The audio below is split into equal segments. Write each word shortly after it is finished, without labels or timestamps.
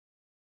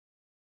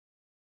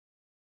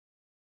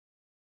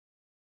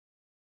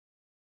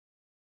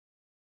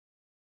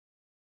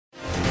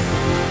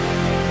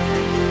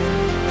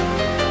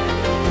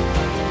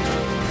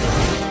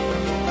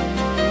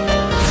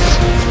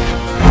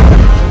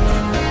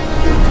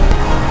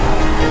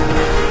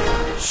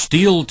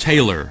Steel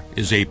Tailor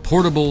is a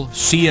portable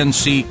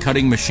CNC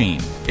cutting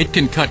machine. It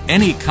can cut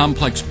any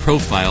complex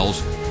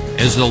profiles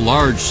as the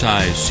large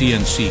size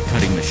CNC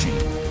cutting machine.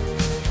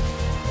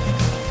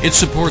 It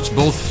supports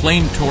both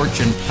flame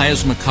torch and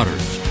plasma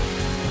cutters.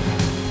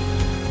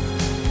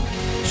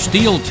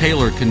 Steel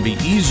Tailor can be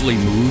easily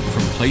moved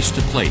from place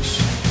to place.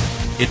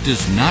 It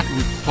does not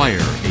require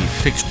a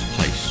fixed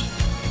place.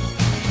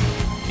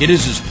 It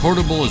is as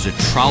portable as a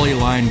trolley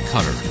line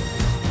cutter.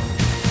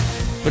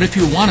 But if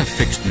you want a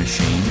fixed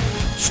machine,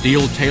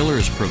 Steel Tailor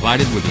is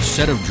provided with a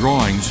set of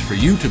drawings for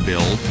you to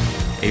build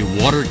a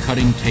water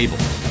cutting table.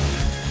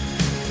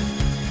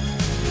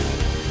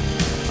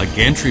 A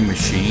gantry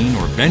machine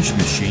or bench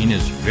machine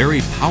is very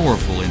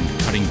powerful in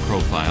cutting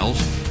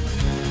profiles,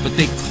 but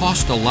they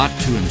cost a lot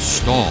to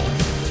install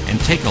and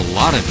take a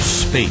lot of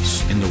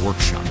space in the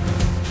workshop.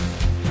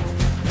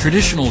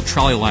 Traditional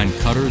trolley line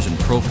cutters and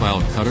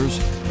profile cutters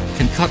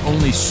can cut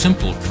only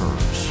simple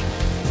curves.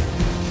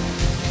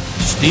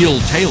 Steel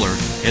Tailor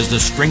has the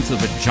strength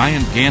of a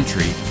giant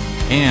gantry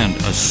and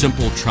a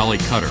simple trolley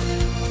cutter.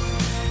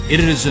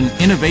 It is an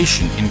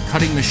innovation in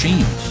cutting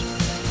machines.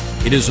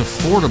 It is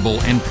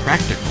affordable and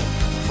practical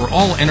for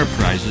all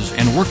enterprises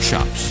and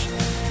workshops.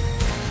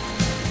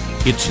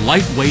 Its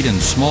lightweight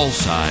and small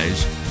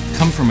size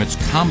come from its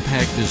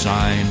compact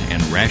design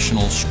and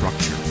rational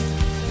structure.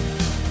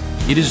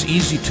 It is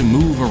easy to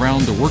move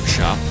around the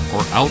workshop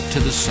or out to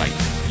the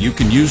site. You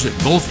can use it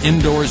both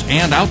indoors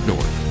and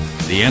outdoors.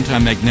 The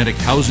anti-magnetic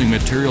housing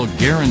material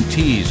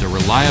guarantees a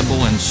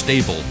reliable and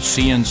stable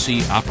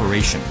CNC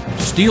operation.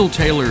 Steel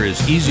Tailor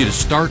is easy to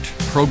start,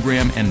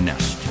 program, and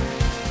nest.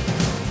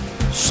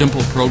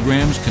 Simple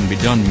programs can be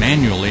done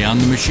manually on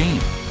the machine.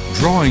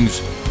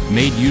 Drawings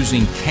made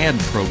using CAD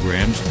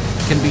programs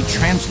can be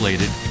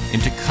translated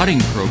into cutting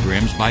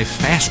programs by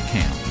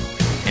FastCam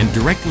and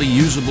directly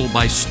usable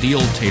by Steel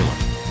Tailor.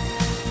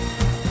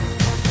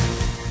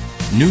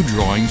 New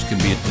drawings can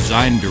be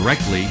designed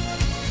directly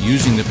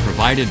using the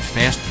provided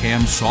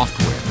FastCam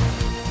software.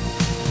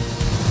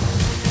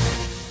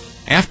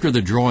 After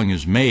the drawing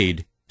is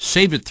made,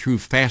 save it through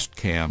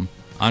FastCam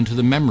onto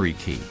the memory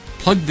key.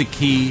 Plug the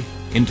key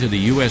into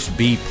the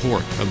USB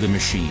port of the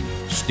machine.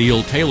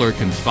 Steel Tailor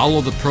can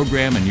follow the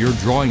program and your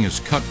drawing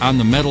is cut on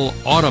the metal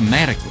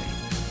automatically.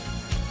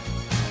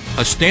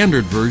 A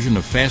standard version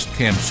of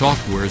FastCam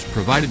software is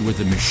provided with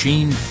the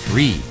machine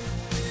free.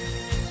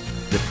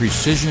 The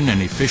precision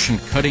and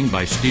efficient cutting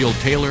by Steel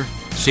Tailor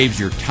saves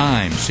your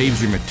time,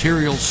 saves your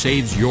material,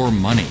 saves your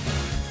money.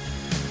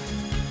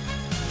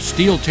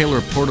 Steel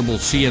Tailor portable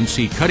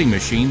CNC cutting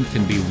machine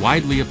can be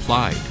widely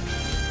applied.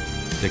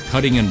 The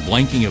cutting and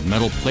blanking of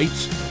metal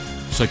plates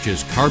such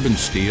as carbon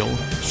steel,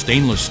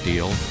 stainless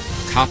steel,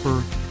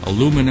 copper,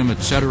 aluminum,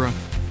 etc.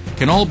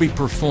 can all be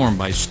performed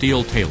by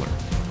Steel Tailor.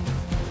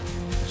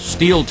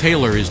 Steel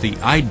Tailor is the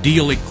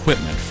ideal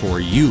equipment for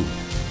you.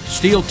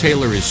 Steel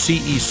Tailor is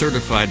CE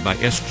certified by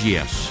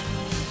SGS.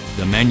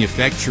 The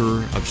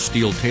manufacturer of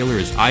Steel Tailor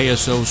is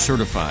ISO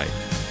certified.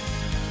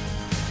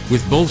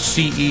 With both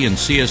CE and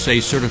CSA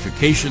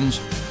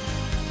certifications,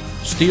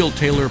 Steel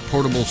Tailor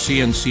portable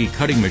CNC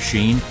cutting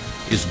machine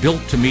is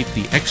built to meet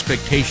the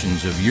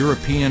expectations of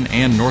European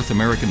and North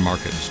American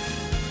markets.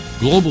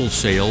 Global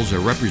sales are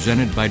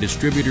represented by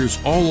distributors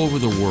all over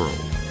the world.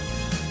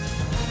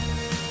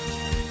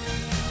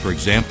 For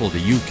example, the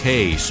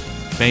UK,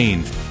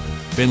 Spain,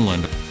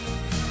 Finland,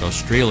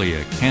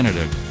 Australia,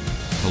 Canada,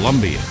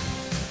 Colombia,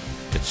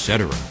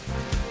 etc.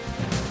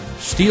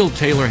 Steel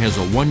Tailor has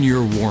a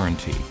 1-year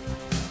warranty.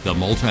 The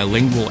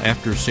multilingual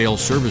after-sale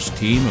service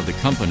team of the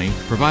company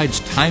provides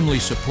timely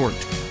support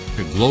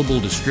to global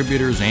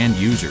distributors and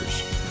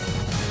users.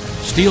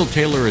 Steel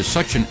Tailor is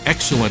such an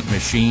excellent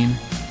machine.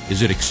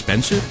 Is it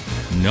expensive?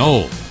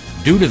 No.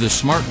 Due to the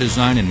smart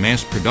design and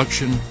mass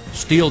production,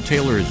 Steel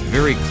Tailor is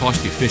very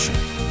cost efficient.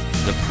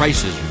 The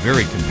price is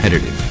very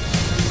competitive.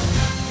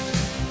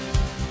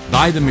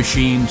 Buy the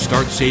machine,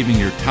 start saving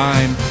your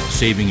time,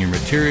 saving your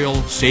material,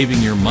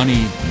 saving your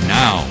money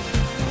now.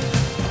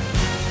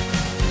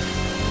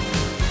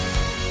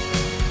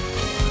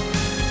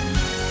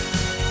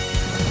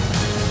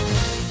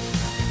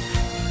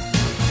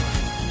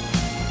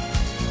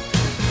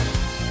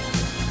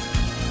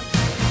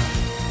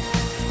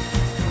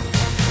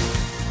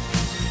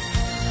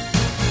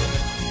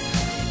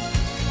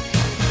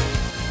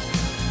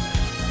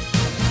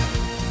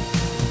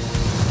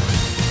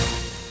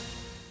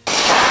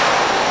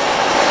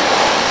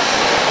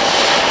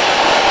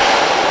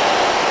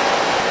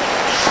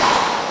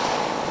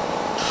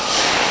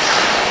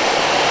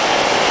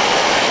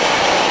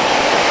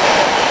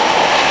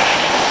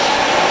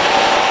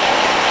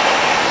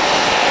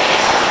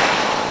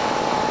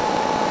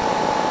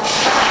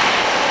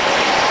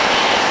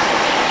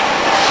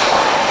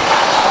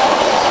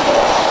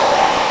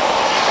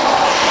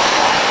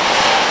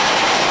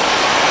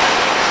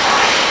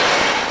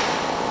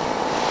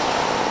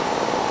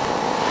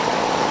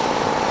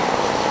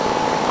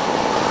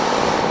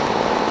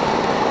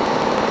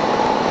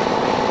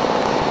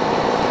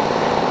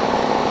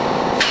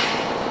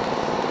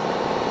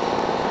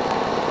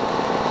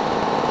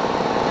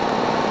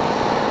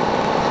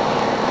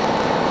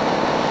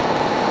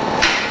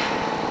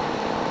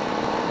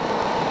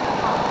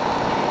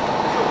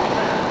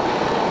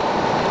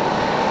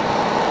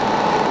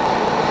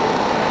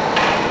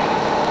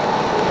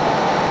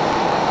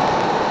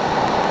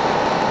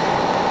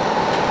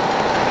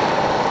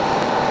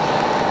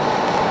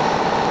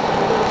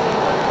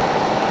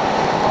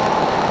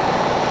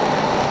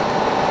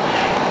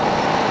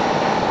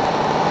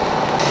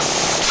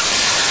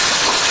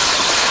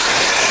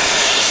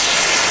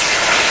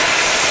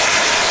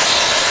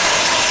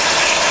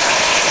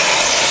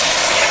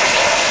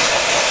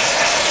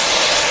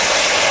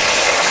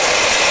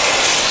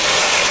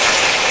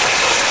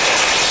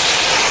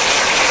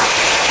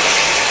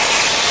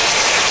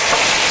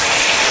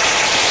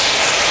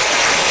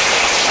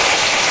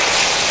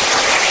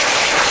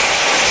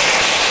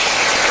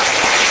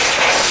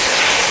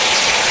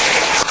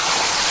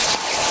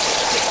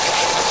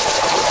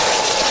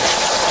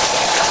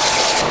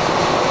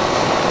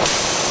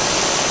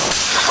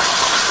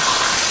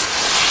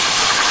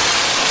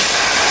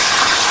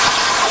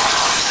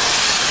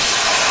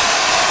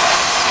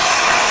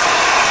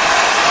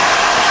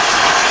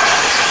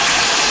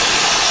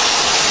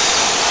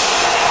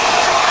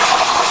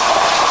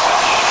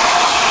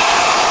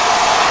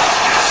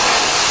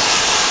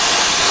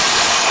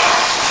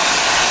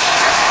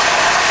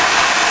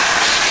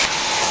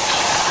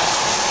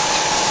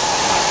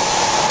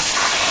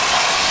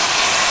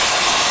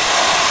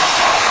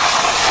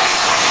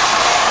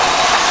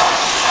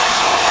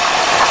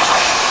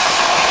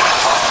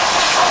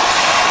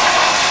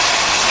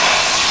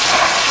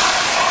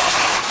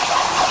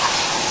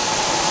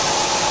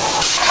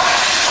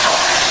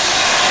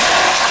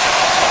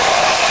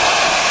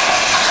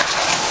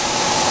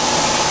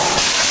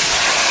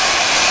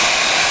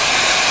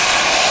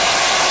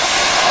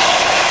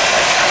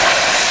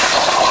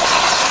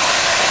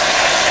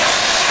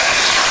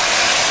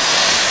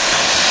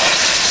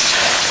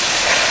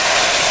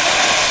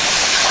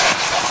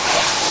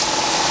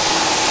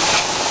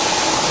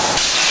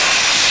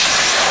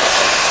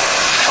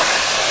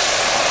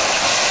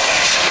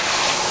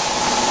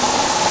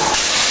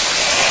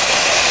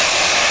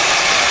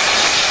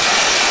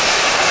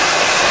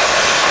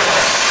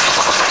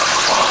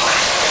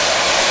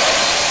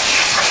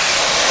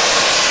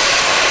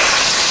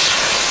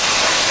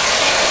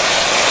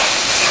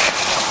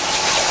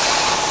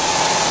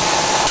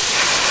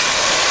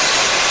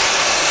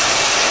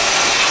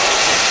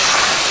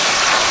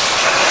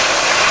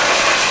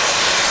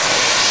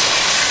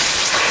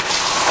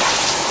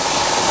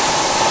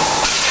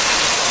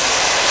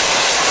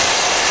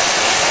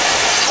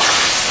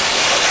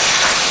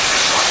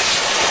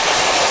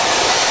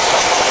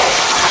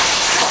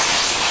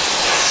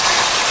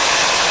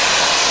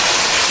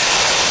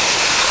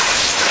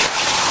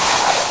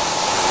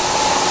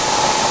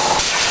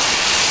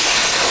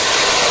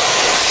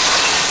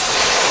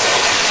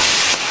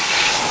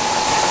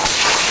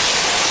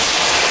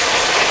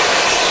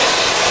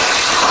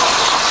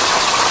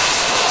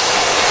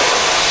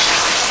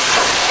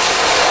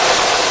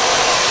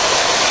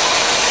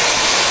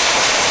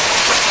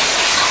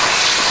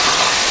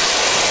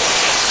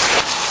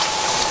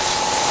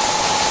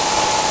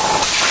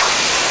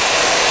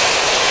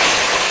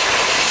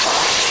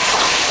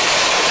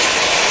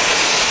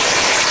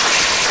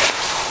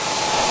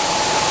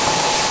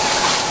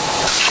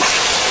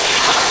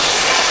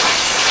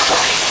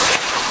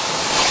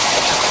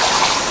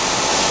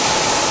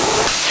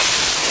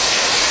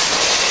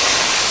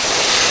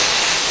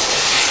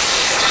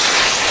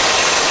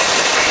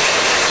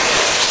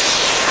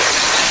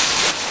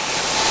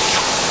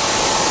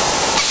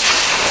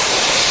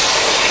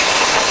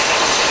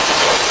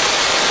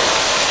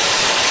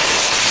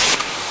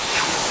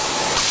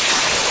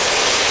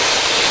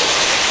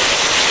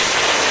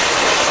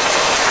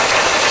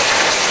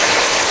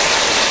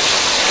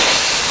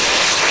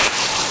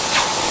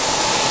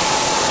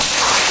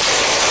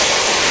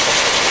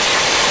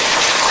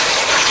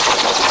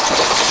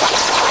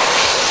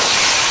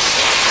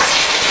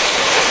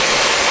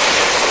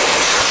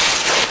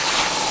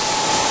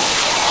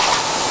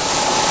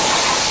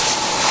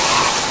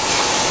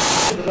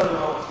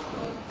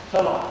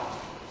 小老，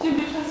这没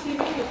上切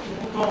开，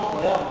装火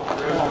药吗？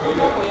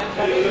装火焰，这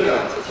个，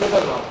切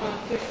开吧。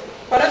对。